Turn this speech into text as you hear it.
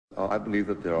I believe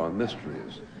that there are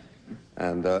mysteries,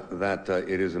 and that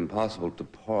it is impossible to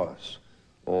parse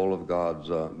all of God's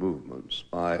movements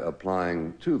by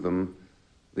applying to them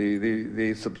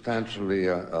the substantially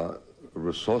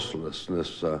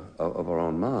resourcelessness of our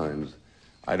own minds.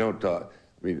 I don't, I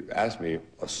mean, ask me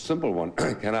a simple one.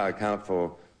 Can I account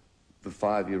for the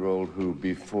 5-year-old who,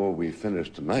 before we finish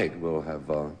tonight, will have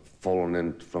fallen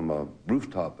in from a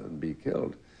rooftop and be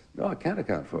killed? No, I can't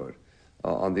account for it.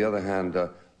 On the other hand,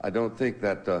 I don't think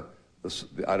that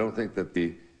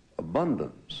the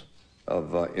abundance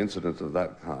of incidents of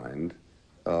that kind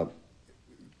are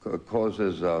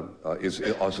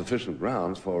sufficient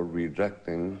grounds for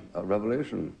rejecting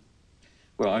revelation.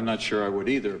 Well, I'm not sure I would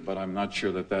either, but I'm not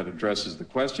sure that that addresses the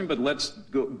question. But let's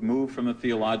move from the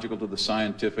theological to the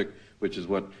scientific, which is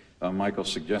what Michael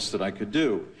suggested I could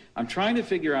do. I'm trying to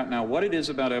figure out now what it is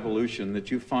about evolution that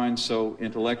you find so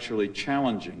intellectually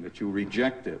challenging, that you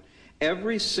reject it.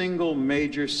 Every single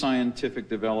major scientific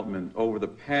development over the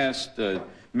past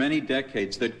many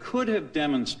decades that could have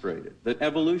demonstrated that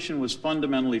evolution was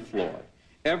fundamentally flawed,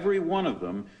 every one of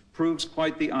them proves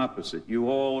quite the opposite. You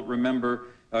all remember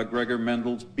Gregor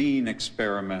Mendel's bean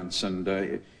experiments, and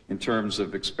in terms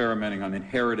of experimenting on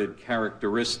inherited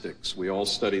characteristics. We all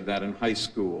studied that in high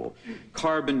school.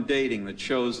 Carbon dating that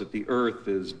shows that the Earth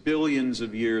is billions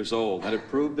of years old. Had it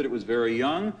proved that it was very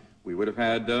young, we would have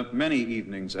had many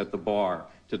evenings at the bar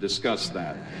to discuss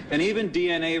that. And even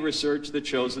DNA research that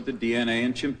shows that the DNA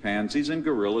in chimpanzees and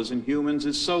gorillas and humans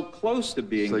is so close to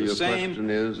being the same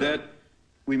that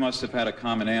we must have had a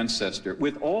common ancestor.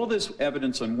 With all this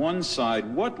evidence on one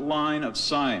side, what line of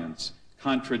science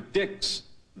contradicts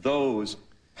those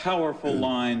powerful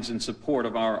lines in support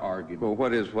of our argument? Well,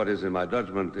 what is in my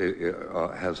judgment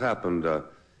has happened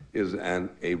is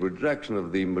a rejection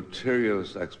of the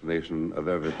materialist explanation of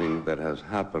everything that has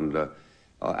happened.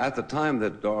 At the time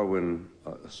that Darwin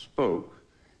spoke,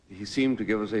 he seemed to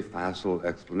give us a facile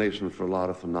explanation for a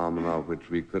lot of phenomena which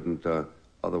we couldn't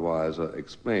otherwise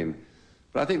explain.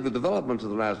 But I think the developments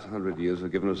of the last 100 years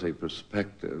have given us a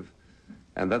perspective,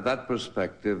 and that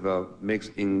perspective makes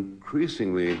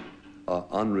increasingly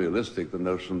unrealistic the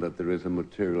notion that there is a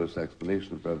materialist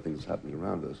explanation for everything that's happening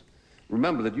around us.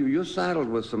 Remember that you're saddled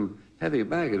with some heavy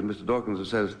baggage. Mr. Dawkins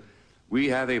says, we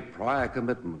have a prior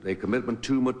commitment, a commitment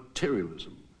to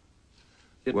materialism.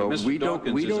 Well, Mr.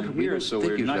 Dawkins isn't here, so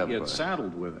we're not yet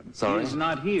saddled with him. Sorry? He's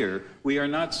not here. We are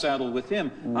not saddled with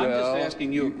him. Well, I'm just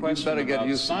asking you a question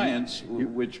about science,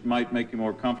 which might make you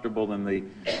more comfortable than the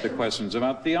questions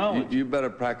about theology. You better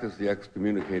practice the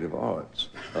excommunicative arts.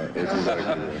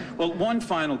 Well, one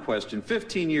final question.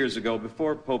 15 years ago,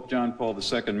 before Pope John Paul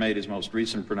II made his most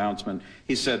recent pronouncement,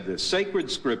 he said this: "Sacred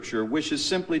Scripture wishes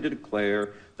simply to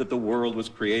declare that the world was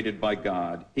created by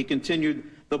God." He continued,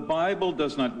 "The Bible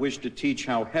does not wish to teach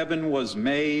how heaven was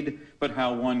made, but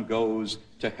how one goes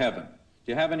to heaven."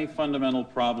 Do you have any fundamental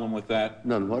problem with that?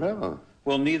 None whatever.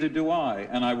 Well, neither do I.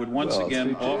 And I would once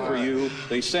again offer you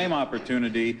the same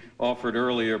opportunity offered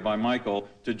earlier by Michael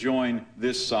to join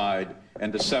this side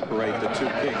and to separate the two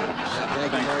kingdoms.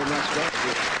 Thank you very much.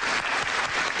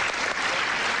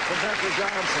 Professor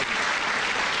Johnson.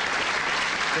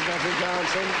 Professor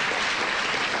Johnson.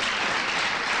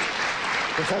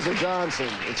 Professor Johnson,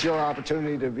 it's your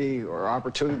opportunity to be, or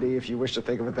opportunity, if you wish to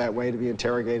think of it that way, to be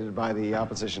interrogated by the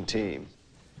opposition team.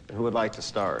 Who would like to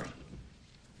start?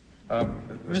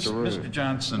 Mr.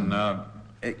 Johnson,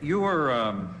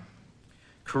 your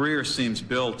career seems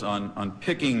built on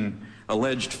picking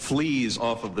alleged fleas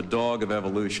off of the dog of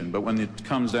evolution, but when it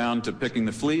comes down to picking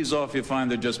the fleas off, you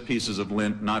find they're just pieces of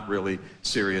lint, not really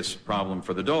serious problem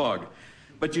for the dog.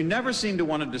 But you never seem to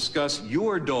want to discuss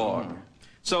your dog.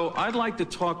 So I'd like to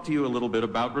talk to you a little bit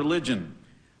about religion.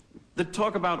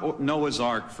 Talk about Noah's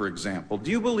Ark, for example.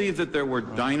 Do you believe that there were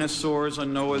dinosaurs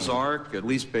on Noah's Ark, at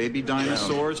least baby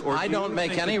dinosaurs? Or I don't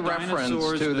make any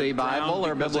reference to the Bible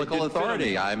or biblical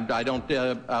authority. I don't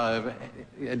deal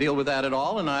with that at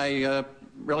all, and I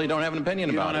really don't have an opinion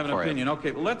about it. You don't have an opinion.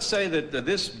 Okay, well, let's say that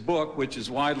this book, which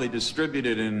is widely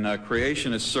distributed in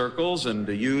creationist circles and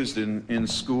used in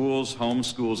schools, home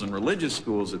schools, and religious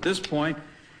schools at this point,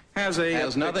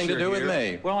 has nothing to do with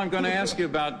me. Well, I'm going to ask you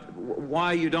about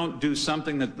why you don't do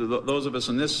something that those of us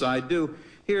on this side do.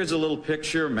 Here's a little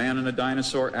picture, man and a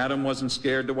dinosaur. Adam wasn't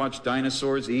scared to watch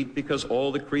dinosaurs eat because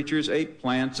all the creatures ate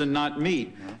plants and not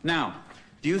meat. Now,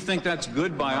 do you think that's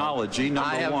good biology,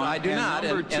 number one? I do not.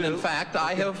 And in fact,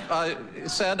 I have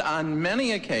said on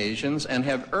many occasions and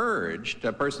have urged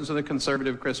persons in the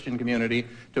conservative Christian community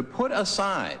to put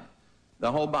aside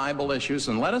the whole Bible issues,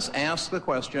 and let us ask the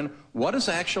question, what is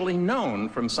actually known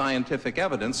from scientific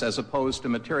evidence as opposed to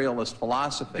materialist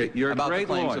philosophy about the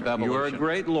claims of evolution? You're a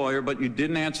great lawyer, but you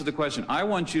didn't answer the question. I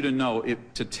want you to know,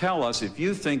 to tell us if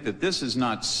you think that this is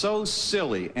not so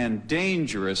silly and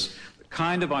dangerous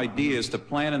kind of ideas to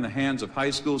plant in the hands of high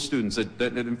school students, that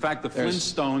in fact the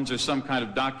Flintstones are some kind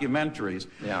of documentaries.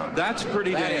 Yeah. That's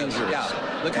pretty dangerous.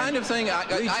 Yeah. The kind of thing, I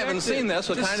haven't seen this,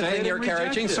 the kind of thing you're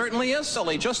encouraging certainly is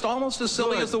silly, just almost as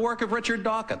silly as the work of Richard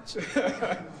Dawkins.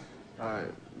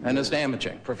 And is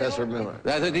damaging. Professor Miller.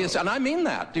 And I mean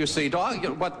that, you see,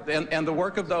 and the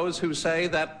work of those who say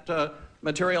that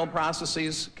material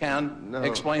processes can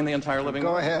explain the entire living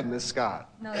world. Go ahead, Ms. Scott.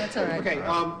 No, that's all right. Okay,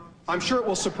 I'm sure it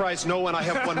will surprise no one. I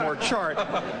have one more chart.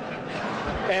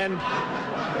 And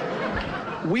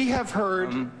we have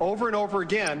heard over and over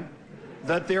again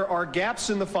that there are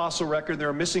gaps in the fossil record, there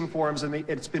are missing forms, and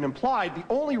it's been implied the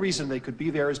only reason they could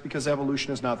be there is because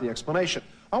evolution is not the explanation.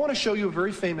 I want to show you a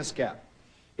very famous gap.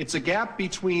 It's a gap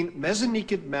between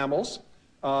mesonekid mammals,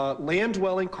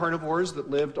 land-dwelling carnivores that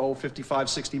lived, 55,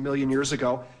 60 million years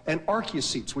ago, and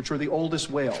archaeocetes, which were the oldest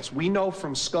whales. We know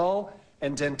from skull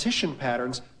and dentition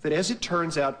patterns that, as it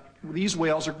turns out, these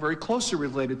whales are very closely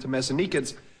related to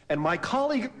mesonekins. And my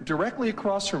colleague directly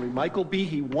across from me, Michael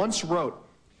Behe, once wrote,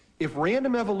 if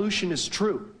random evolution is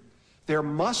true, there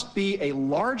must be a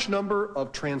large number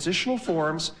of transitional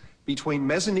forms between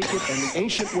mesonekid and the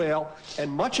ancient whale, and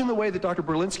much in the way that Dr.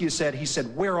 Berlinski has said, he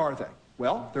said, where are they?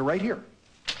 Well, they're right here.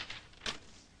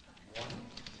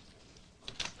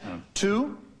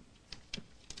 2,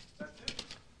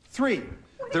 3.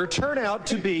 There turn out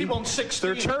to be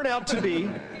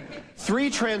 3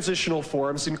 transitional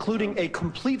forms, including a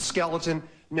complete skeleton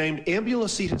named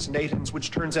Ambulocetus natans,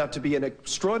 which turns out to be an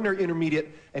extraordinary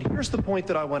intermediate. And here's the point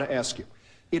that I want to ask you.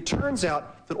 It turns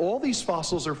out that all these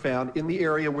fossils are found in the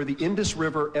area where the Indus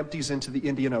River empties into the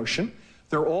Indian Ocean.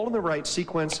 They're all in the right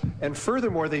sequence, and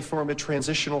furthermore, they form a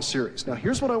transitional series. Now,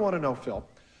 here's what I want to know, Phil.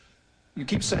 You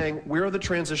keep saying, where are the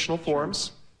transitional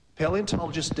forms?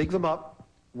 Paleontologists dig them up.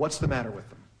 What's the matter with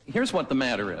them? Here's what the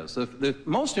matter is. The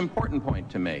most important point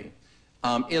to me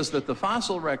is that the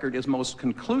fossil record is most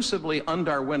conclusively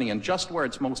un-Darwinian just where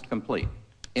it's most complete,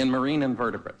 in marine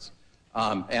invertebrates.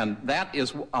 And that is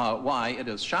why it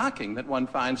is shocking that one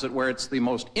finds that where it's the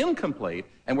most incomplete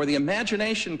and where the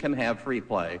imagination can have free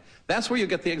play, that's where you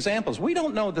get the examples. We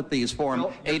don't know that these form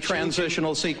a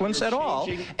transitional sequence at all,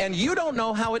 and you don't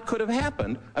know how it could have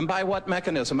happened and by what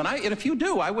mechanism. And if you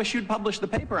do, I wish you'd publish the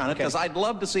paper on it, because I'd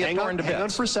love to see it torn to bits. Hang on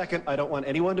for a second. I don't want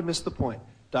anyone to miss the point.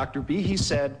 Dr. Behe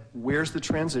said, where's the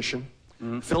transition?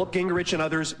 Phillip Gingerich and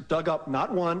others dug up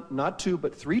not 1, not 2,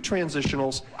 but 3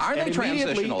 transitionals. Are they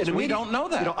transitionals? We don't know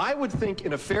that. You know, I would think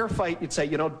in a fair fight, you'd say,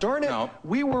 you know, darn it,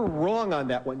 we were wrong on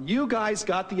that one. You guys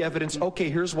got the evidence. Okay,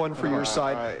 here's one for your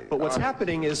side. But what's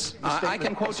happening is... I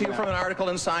can quote to you from an article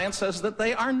in Science says that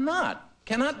they are not.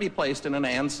 Cannot be placed in an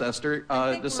ancestor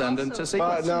descendant to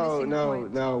sequence.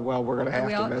 No. Well, we're going to have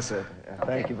to miss it.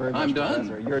 Thank you very much. I'm done.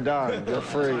 Professor. You're done. You're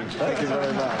free. Thank you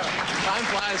very much. Time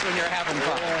flies when you're having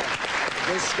fun.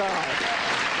 Ms. Scott.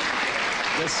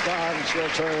 Ms. Scott, it's your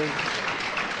turn.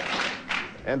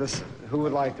 And who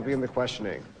would like to begin the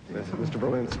questioning? Mr.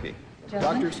 Berlinski.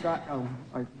 Gentlemen? Dr. Scott,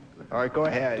 All right, go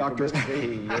ahead. Dr. Mr.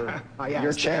 Behe,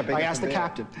 you're champing. I asked the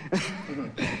captain.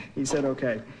 He said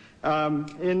okay.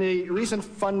 In the recent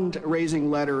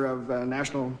fundraising letter of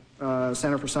National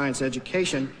Center for Science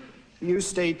Education, you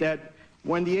state that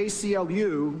when the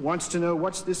ACLU wants to know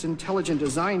what's this intelligent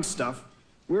design stuff,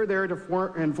 we're there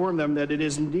to inform them that it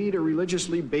is indeed a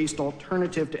religiously based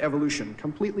alternative to evolution,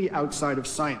 completely outside of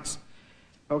science.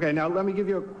 Okay, now let me give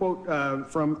you a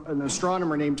quote from an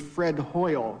astronomer named Fred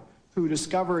Hoyle, who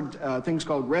discovered things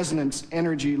called resonance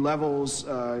energy levels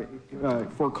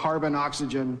for carbon,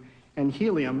 oxygen, and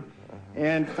helium,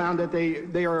 and found that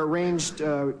they are arranged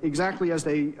exactly as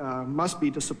they must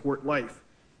be to support life.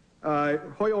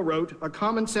 Hoyle wrote, "A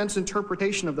common sense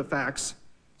interpretation of the facts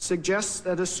suggests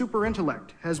that a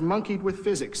superintellect has monkeyed with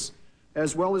physics,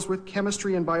 as well as with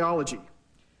chemistry and biology.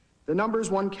 The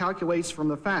numbers one calculates from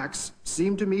the facts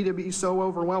seem to me to be so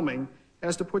overwhelming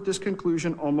as to put this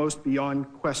conclusion almost beyond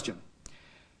question."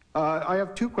 I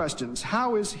have 2 questions.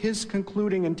 How is his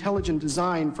concluding intelligent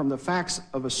design from the facts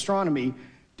of astronomy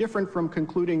different from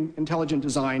concluding intelligent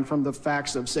design from the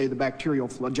facts of, say, the bacterial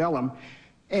flagellum?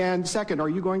 And second, are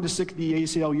you going to sic the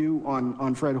ACLU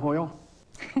on Fred Hoyle?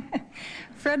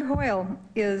 Fred Hoyle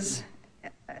is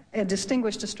a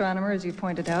distinguished astronomer, as you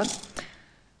pointed out.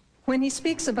 When he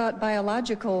speaks about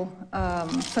biological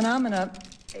phenomena,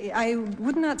 I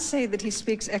would not say that he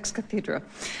speaks ex cathedra.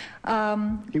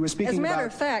 He was speaking as a matter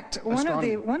about of fact,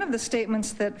 astronomy. one of the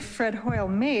statements that Fred Hoyle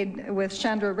made with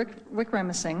Chandra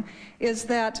Wickramasinghe is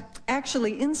that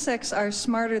actually insects are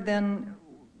smarter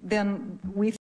than we